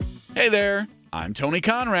Hey there, I'm Tony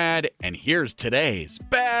Conrad, and here's today's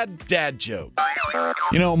bad dad joke.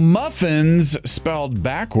 You know, muffins spelled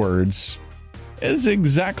backwards is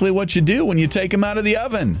exactly what you do when you take them out of the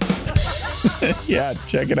oven. Yeah,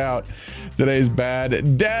 check it out. Today's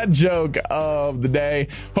bad dad joke of the day.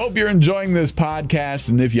 Hope you're enjoying this podcast,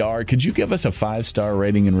 and if you are, could you give us a 5-star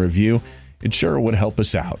rating and review? It sure would help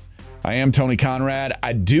us out. I am Tony Conrad.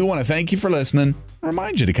 I do want to thank you for listening. I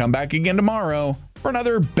remind you to come back again tomorrow for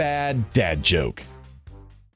another bad dad joke.